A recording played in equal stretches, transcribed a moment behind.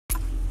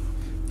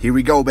Here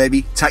we go,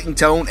 baby. Titan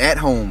Tone at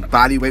home,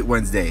 Bodyweight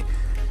Wednesday.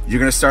 You're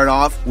gonna start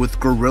off with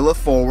Gorilla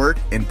Forward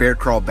and Bear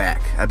Crawl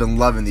Back. I've been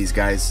loving these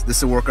guys. This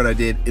is a workout I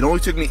did. It only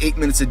took me 8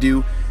 minutes to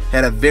do.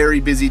 Had a very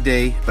busy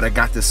day, but I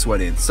got this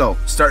sweat in. So,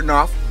 starting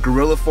off,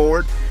 Gorilla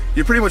Forward.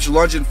 You're pretty much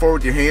lunging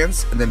forward with your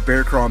hands, and then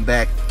Bear Crawling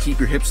back. Keep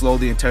your hips low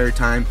the entire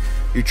time.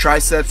 Your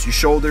triceps, your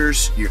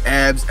shoulders, your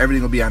abs,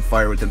 everything will be on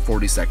fire within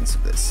 40 seconds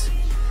of this.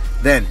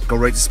 Then, go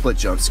right to split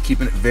jumps.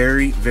 Keeping it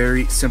very,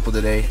 very simple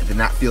today. I did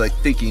not feel like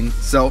thinking,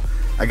 so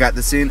I got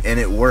this in and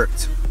it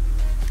worked.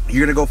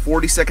 You're gonna go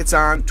 40 seconds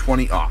on,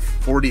 20 off.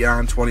 40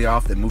 on, 20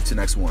 off, then move to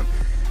the next one.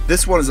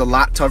 This one is a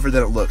lot tougher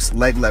than it looks.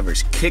 Leg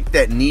levers. Kick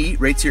that knee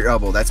right to your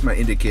elbow. That's my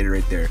indicator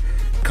right there.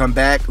 Come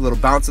back, a little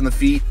bounce on the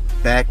feet,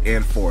 back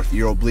and forth.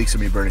 Your obliques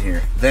will be burning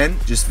here. Then,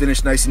 just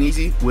finish nice and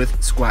easy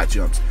with squat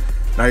jumps.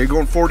 Now you're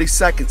going 40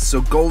 seconds,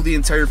 so go the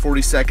entire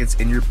 40 seconds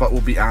and your butt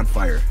will be on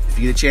fire. If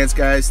you get a chance,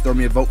 guys, throw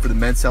me a vote for the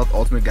Men's Health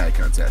Ultimate Guide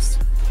Contest.